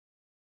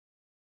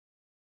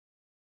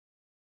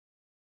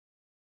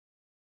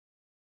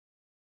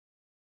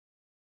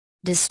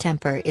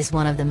Distemper is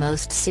one of the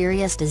most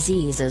serious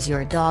diseases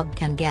your dog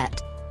can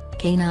get.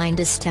 Canine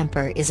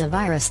distemper is a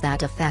virus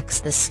that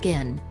affects the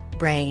skin,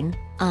 brain,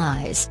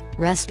 eyes,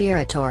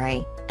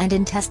 respiratory, and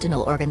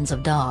intestinal organs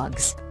of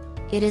dogs.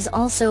 It is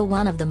also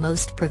one of the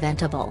most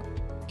preventable.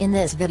 In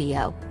this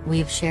video,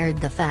 we've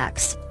shared the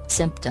facts,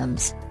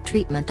 symptoms,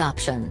 treatment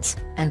options,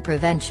 and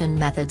prevention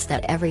methods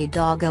that every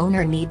dog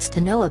owner needs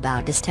to know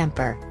about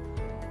distemper.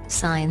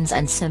 Signs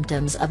and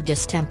symptoms of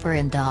distemper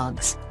in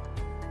dogs.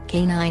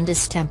 Canine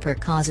distemper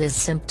causes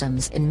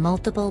symptoms in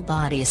multiple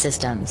body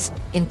systems,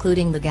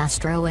 including the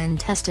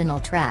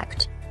gastrointestinal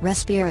tract,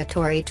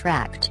 respiratory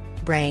tract,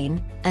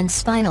 brain, and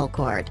spinal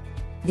cord.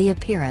 The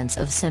appearance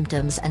of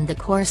symptoms and the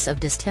course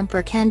of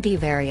distemper can be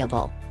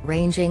variable,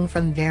 ranging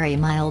from very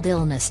mild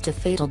illness to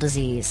fatal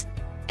disease.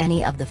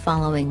 Any of the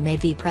following may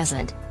be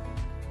present: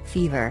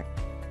 fever,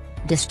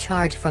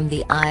 discharge from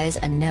the eyes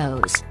and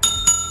nose,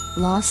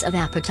 loss of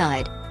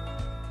appetite,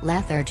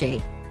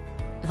 lethargy,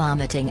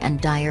 vomiting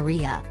and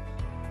diarrhea,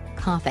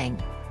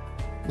 coughing,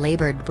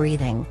 labored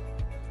breathing,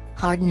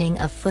 hardening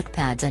of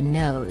footpads and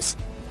nose,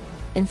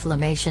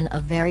 inflammation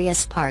of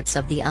various parts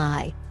of the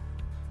eye,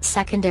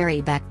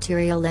 secondary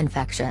bacterial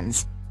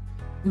infections,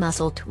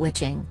 muscle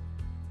twitching,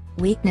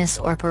 weakness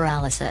or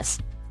paralysis,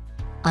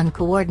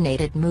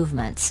 uncoordinated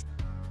movements,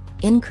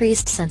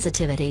 increased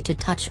sensitivity to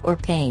touch or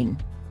pain.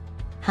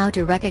 How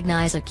to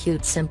recognize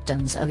acute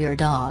symptoms of your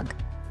dog.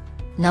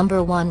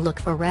 Number 1.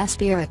 Look for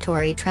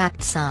respiratory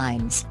tract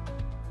signs.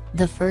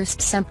 The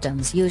first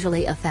symptoms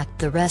usually affect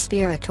the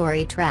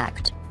respiratory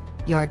tract.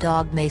 Your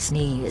dog may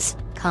sneeze,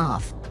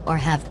 cough, or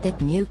have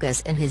thick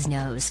mucus in his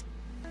nose.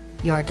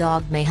 Your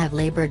dog may have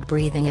labored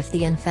breathing if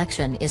the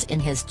infection is in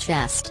his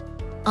chest.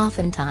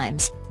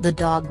 Oftentimes, the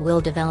dog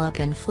will develop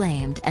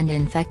inflamed and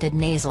infected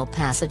nasal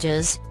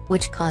passages,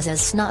 which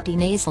causes snotty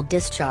nasal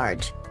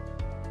discharge.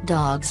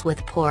 Dogs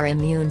with poor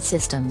immune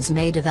systems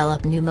may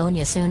develop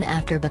pneumonia soon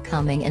after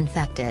becoming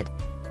infected.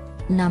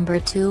 Number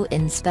 2.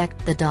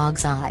 Inspect the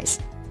dog's eyes.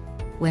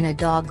 When a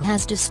dog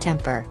has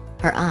distemper,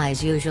 her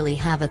eyes usually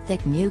have a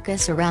thick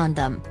mucus around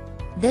them.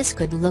 This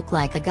could look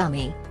like a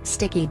gummy,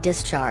 sticky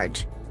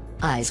discharge.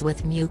 Eyes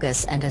with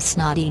mucus and a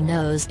snotty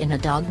nose in a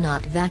dog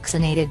not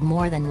vaccinated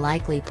more than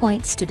likely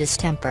points to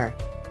distemper.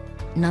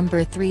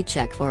 Number 3.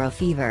 Check for a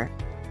fever.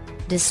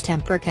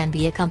 Distemper can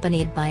be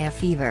accompanied by a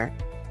fever.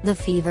 The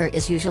fever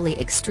is usually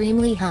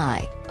extremely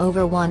high,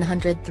 over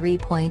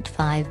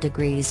 103.5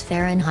 degrees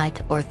Fahrenheit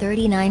or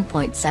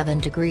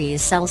 39.7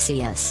 degrees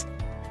Celsius.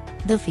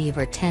 The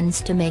fever tends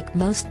to make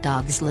most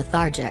dogs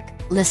lethargic,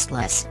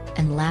 listless,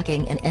 and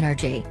lacking in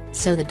energy,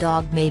 so the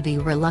dog may be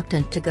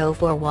reluctant to go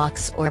for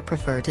walks or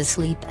prefer to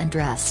sleep and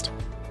rest.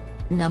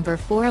 Number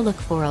 4. Look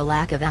for a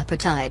lack of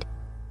appetite.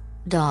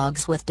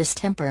 Dogs with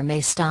distemper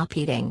may stop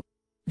eating.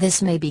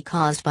 This may be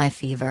caused by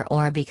fever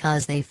or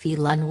because they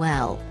feel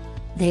unwell.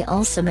 They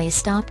also may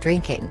stop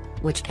drinking,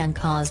 which can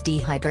cause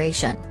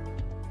dehydration.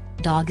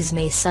 Dogs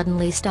may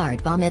suddenly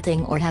start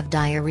vomiting or have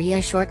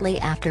diarrhea shortly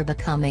after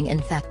becoming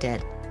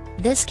infected.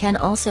 This can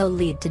also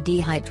lead to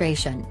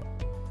dehydration.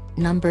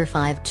 Number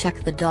 5.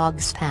 Check the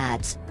dog's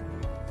pads.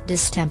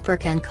 Distemper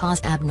can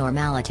cause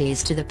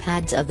abnormalities to the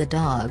pads of the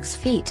dog's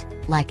feet,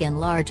 like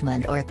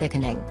enlargement or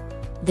thickening.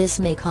 This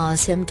may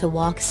cause him to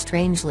walk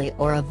strangely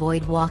or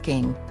avoid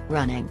walking,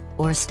 running,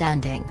 or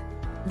standing.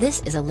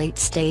 This is a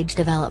late-stage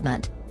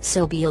development,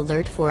 so be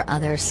alert for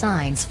other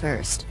signs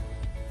first.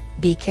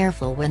 Be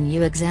careful when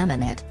you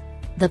examine it.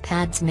 The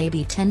pads may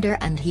be tender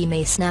and he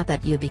may snap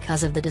at you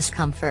because of the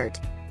discomfort.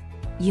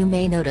 You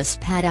may notice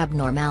pad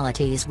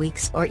abnormalities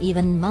weeks or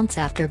even months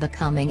after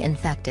becoming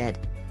infected.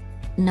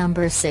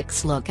 Number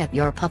 6. Look at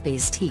your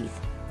puppy's teeth.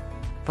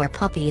 For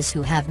puppies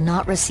who have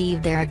not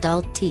received their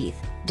adult teeth,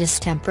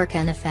 distemper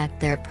can affect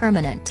their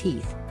permanent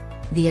teeth.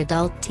 The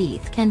adult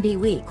teeth can be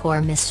weak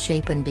or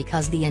misshapen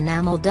because the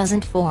enamel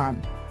doesn't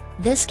form.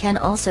 This can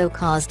also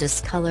cause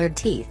discolored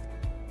teeth.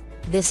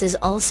 This is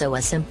also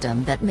a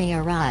symptom that may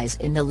arise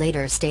in the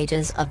later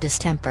stages of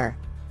distemper.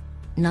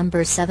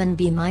 Number 7.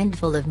 Be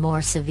mindful of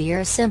more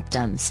severe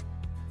symptoms.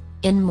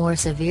 In more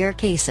severe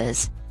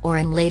cases, or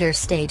in later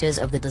stages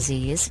of the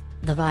disease,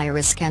 the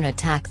virus can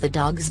attack the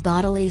dog's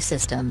bodily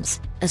systems,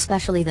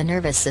 especially the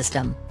nervous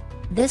system.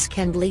 This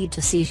can lead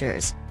to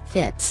seizures,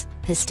 fits,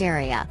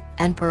 hysteria,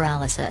 and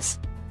paralysis.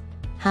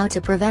 How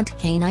to prevent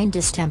canine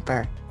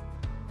distemper.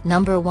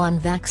 Number 1.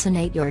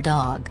 Vaccinate your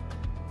dog.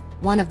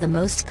 One of the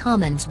most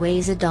common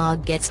ways a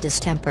dog gets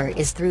distemper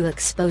is through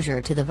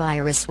exposure to the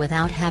virus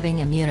without having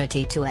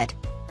immunity to it.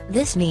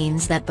 This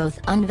means that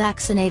both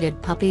unvaccinated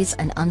puppies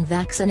and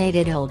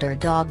unvaccinated older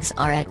dogs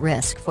are at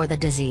risk for the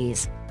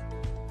disease.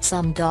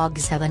 Some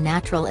dogs have a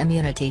natural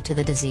immunity to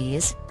the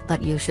disease,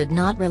 but you should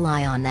not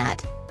rely on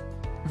that.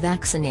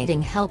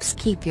 Vaccinating helps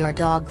keep your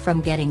dog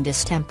from getting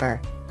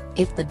distemper.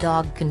 If the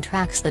dog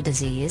contracts the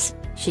disease,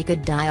 she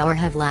could die or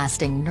have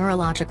lasting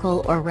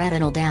neurological or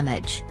retinal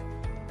damage.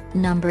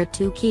 Number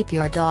 2. Keep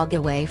your dog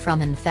away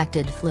from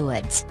infected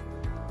fluids.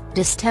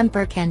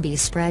 Distemper can be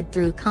spread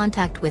through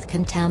contact with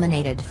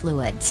contaminated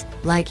fluids,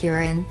 like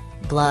urine,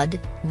 blood,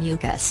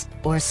 mucus,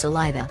 or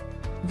saliva.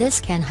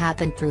 This can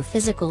happen through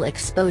physical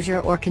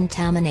exposure or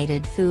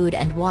contaminated food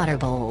and water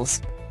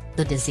bowls.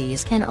 The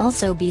disease can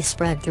also be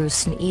spread through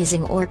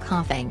sneezing or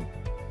coughing.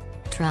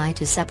 Try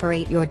to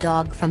separate your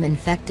dog from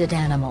infected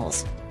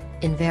animals.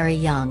 In very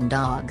young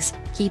dogs,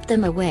 keep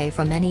them away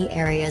from any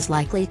areas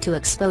likely to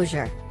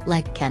exposure,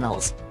 like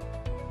kennels.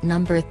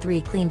 Number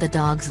 3. Clean the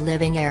dog's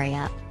living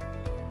area.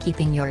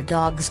 Keeping your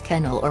dog's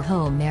kennel or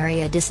home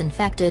area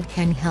disinfected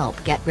can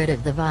help get rid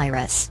of the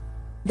virus.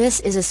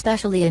 This is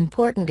especially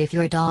important if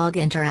your dog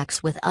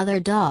interacts with other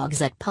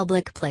dogs at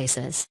public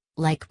places,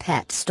 like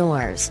pet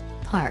stores,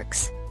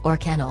 parks, or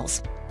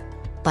kennels.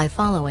 By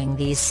following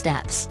these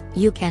steps,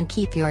 you can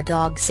keep your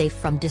dog safe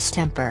from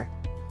distemper.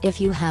 If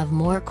you have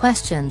more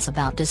questions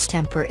about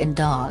distemper in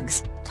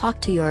dogs, talk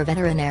to your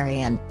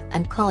veterinarian,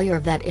 and call your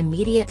vet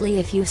immediately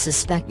if you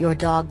suspect your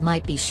dog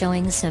might be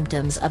showing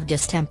symptoms of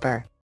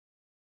distemper.